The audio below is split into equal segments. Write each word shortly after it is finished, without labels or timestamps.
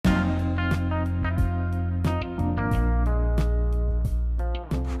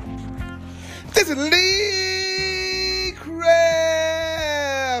This is Lee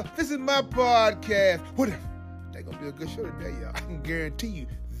Craft. This is my podcast. What if? They're going to be a good show today, y'all. I can guarantee you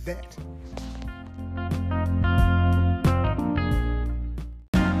that.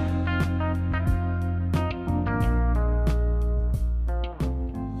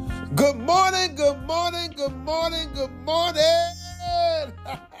 Good morning, good morning, good morning, good morning.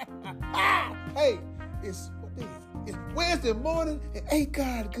 Hey, it's what day is it? It's Wednesday morning, and ain't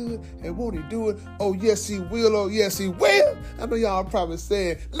God good, and won't he do it? Oh, yes, he will. Oh, yes, he will. I know y'all probably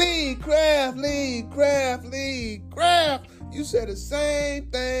saying, Lee Craft, Lee Craft, Lee Craft. You say the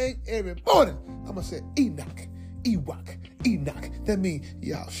same thing every morning. I'm going to say Enoch, Ewok, Enoch. That means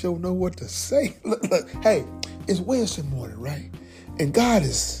y'all sure know what to say. Look, hey, it's Wednesday morning, right? And God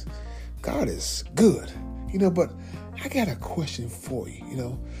is good, but I got a question for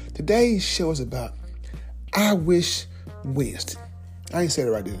you, Today's show is about I Wish Wednesday. I ain't said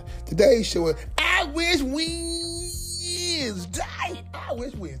it right there. Today's show is I Wish Wednesday. I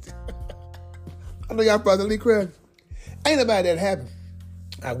Wish Wednesday. I know y'all probably Lee Craft. Ain't about that happen.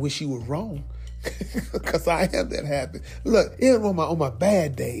 I wish you were wrong. Because I am that happy. Look, even on my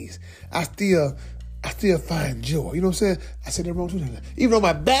bad days, I still find joy. You know what I'm saying? I said that wrong too. Even on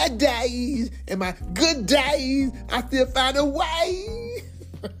my bad days and my good days, I still find a way.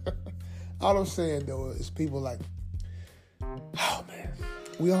 All I'm saying, though, is people like, oh, man,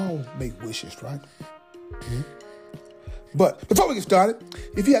 we all make wishes, right? Mm-hmm. But before we get started,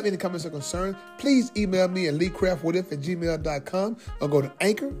 if you have any comments or concerns, please email me at leecraftwhatif@gmail.com or go to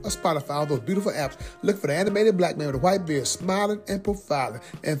Anchor or Spotify, all those beautiful apps. Look for the animated black man with a white beard smiling and profiling.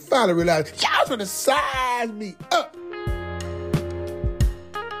 And finally realize, y'all trying to size me up.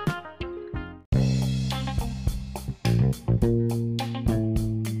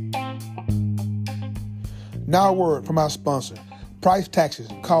 Now a word from our sponsor, Price Taxes.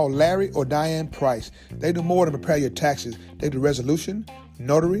 Call Larry or Diane Price. They do more than prepare your taxes. They do resolution,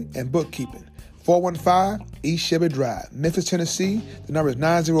 notary, and bookkeeping. 415 East Chevy Drive, Memphis, Tennessee. The number is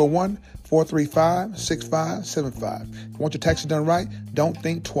 901-435-6575. If you want your taxes done right, don't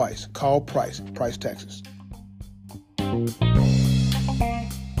think twice. Call Price Taxes.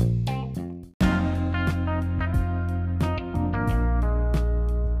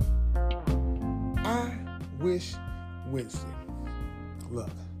 Wish Wednesday. Look,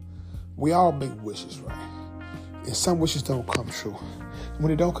 we all make wishes, right? And some wishes don't come true.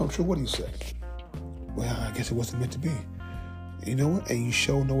 When they don't come true, what do you say? Well, I guess it wasn't meant to be. You know what? And you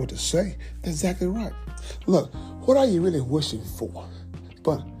sure know what to say. That's exactly right. Look, what are you really wishing for?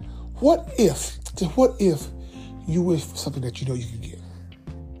 But what if you wish for something that you know you can get?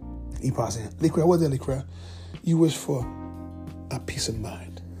 You probably say, Lee Craft, what's that, Lee Craft? You wish for a peace of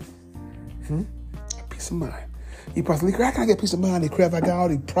mind. Peace of mind. You probably say, I can't get peace of mind, Lee Craft. I got all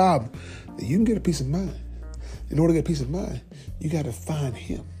these problems. You can get a peace of mind. In order to get peace of mind, you got to find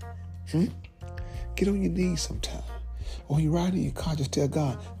him. Get on your knees sometime. Or when you're riding in your car, just tell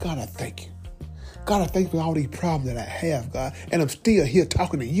God, God, I thank you. God, I thank you for all these problems that I have, God. And I'm still here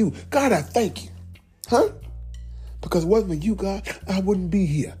talking to you. God, I thank you. Because it wasn't for you, God, I wouldn't be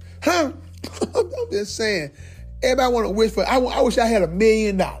here. I'm just saying. Everybody want to wish for, I wish I had $1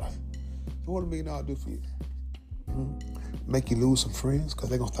 million. What $1 million do for you? Make you lose some friends because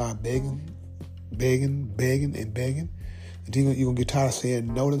they're going to start begging. And then you're going to get tired of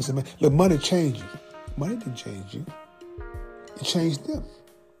saying no. Look, money changed you. Money didn't change you. It changed them.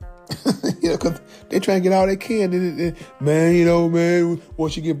 Because they try to get all they can. Man,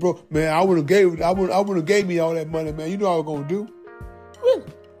 once you get broke, man, I wouldn't have gave me all that money, man. You know what I was going to do? Really?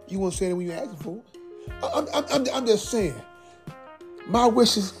 You won't say that when you asking for it. I'm just saying. My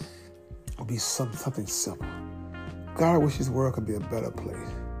wishes will be something simple. God, I wish this world could be a better place.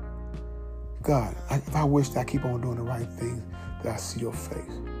 God, if I wish that I keep on doing the right things, that I see your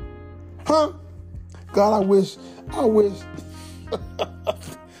face. God, I wish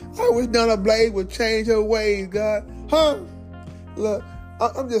Donna Blaze would change her ways, God. Look,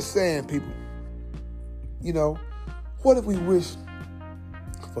 I'm just saying, people, what if we wish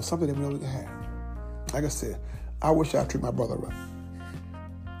for something that we know we can have? Like I said, I wish I'd treat my brother right.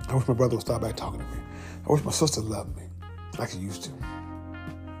 I wish my brother would start back talking to me. I wish my sister loved me like she used to.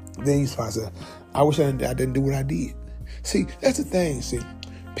 Then you start saying, I wish I didn't do what I did. See, that's the thing. See,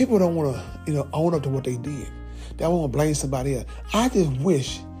 people don't want to, own up to what they did. They don't want to blame somebody else. I just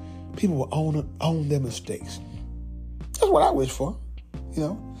wish people would own their mistakes. That's what I wish for.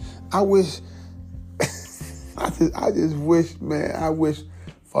 I wish, I just wish, man, I wish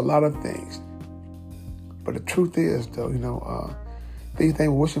for a lot of things. But the truth is, though, these things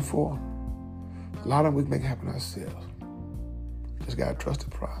we're wishing for, a lot of them we can make happen ourselves. Just got to trust the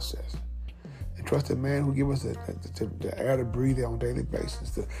process. and trust the man who gives us the air to breathe on a daily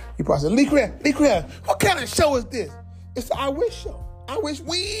basis. You probably say, Lee Craft, what kind of show is this? It's the I Wish Show. I Wish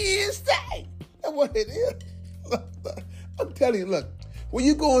Wednesday. That's what it is. I'm telling you, look, when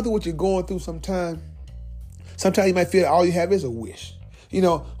you're going through what you're going through sometimes you might feel all you have is a wish. You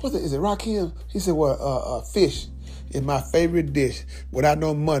know, is it Rakim? He said, well, fish is my favorite dish. Without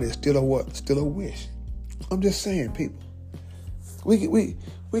no money, it's still a what? Still a wish. I'm just saying, people. We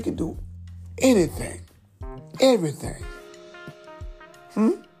can do anything, everything.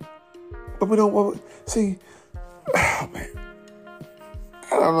 But we don't want to see. Oh man, I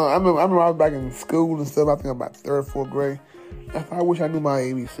don't know. I remember I was back in school and stuff. I think I'm about 3rd, 4th grade. I wish I knew my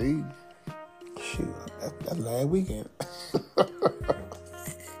ABC. Shoot, that's last weekend.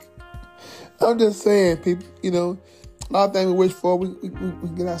 I'm just saying, people. You know, a lot of things we wish for, we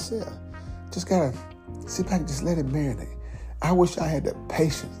can get ourselves. Just gotta sit back and just let it marinate. I wish I had the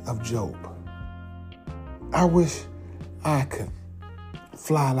patience of Job. I wish I could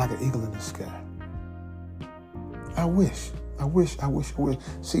fly like an eagle in the sky. I wish.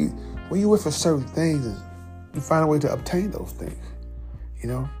 See, when you wish for certain things, you find a way to obtain those things. You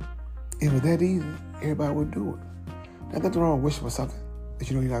know, if it was that easy, everybody would do it. There's nothing wrong with wishing for something that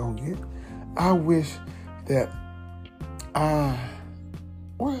you know you're not going to get. I wish that I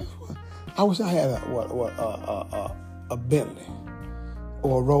wish I had a Bentley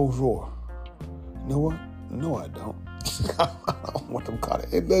or a Rolls Royce. You know what? No, I don't. I don't want them cars.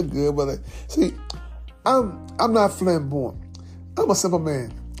 It looks good, but see, I'm not flamboyant. I'm a simple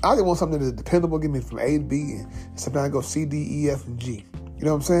man. I just want something that's dependable, give me from A to B, and sometimes I go C, D, E, F, and G. You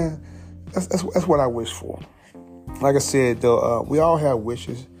know what I'm saying? That's what I wish for. Like I said, though, we all have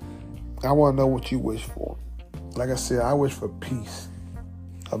wishes. I want to know what you wish for. Like I said, I wish for peace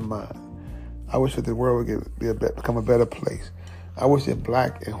of mind. I wish that the world would become a better place. I wish that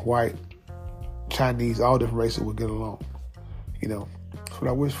black and white, Chinese, all different races would get along. You know, that's what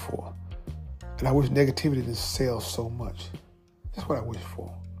I wish for. And I wish negativity didn't sell so much. That's what I wish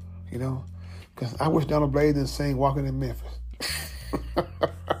for. You know, because I wish Donald Blaze didn't sing "Walking in Memphis."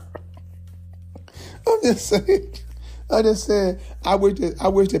 I'm just saying. I wish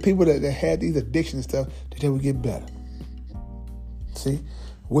that people that had these addictions and stuff, that they would get better. See,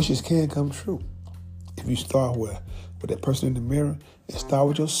 wishes can come true if you start with that person in the mirror and start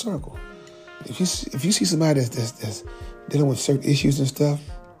with your circle. If you see somebody that's dealing with certain issues and stuff,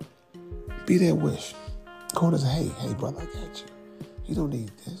 be that wish. Go on and say, hey, brother, I got you. You don't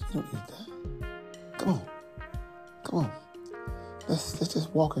need this. You don't need that. Come on. Let's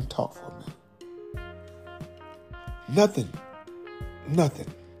just walk and talk for a minute. Nothing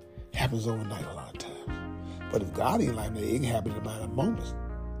happens overnight a lot of times. But if God ain't like that, it can happen in a matter of moments.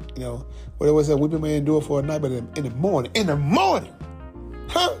 You know, what it was that weeping may endure for a night, but in the morning,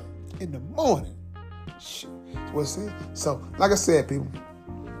 huh? In the morning. Shoot. That's what it says. So, like I said, people,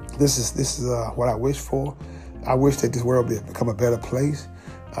 this is what I wish for. I wish that this world would become a better place.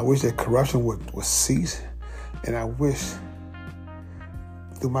 I wish that corruption would cease. And I wish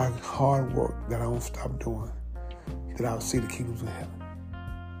through my hard work that I don't stop doing, that I'll see the kingdoms of heaven.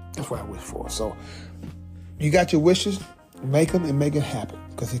 That's what I wish for. So you got your wishes, make them and make it happen.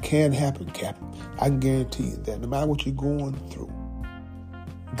 Because it can happen, Captain. I can guarantee you that no matter what you're going through,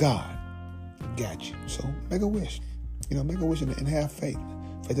 God got you. So make a wish. You know, make a wish and have faith.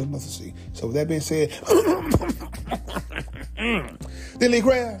 Faith of mustard seed. So with that being said, then Lee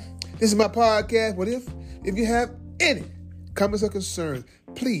Craft, this is my podcast. What if you have any comments or concerns,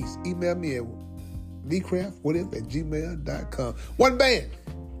 please email me at LeeCraftWhatIf@gmail.com. One band,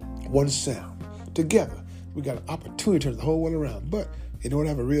 one sound. Together, we got an opportunity to turn the whole world around. But in order to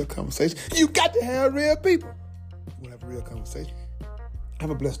have a real conversation, you got to have real people. You want to have a real conversation? Have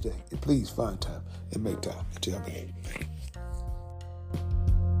a blessed day. And please find time and make time. Until then.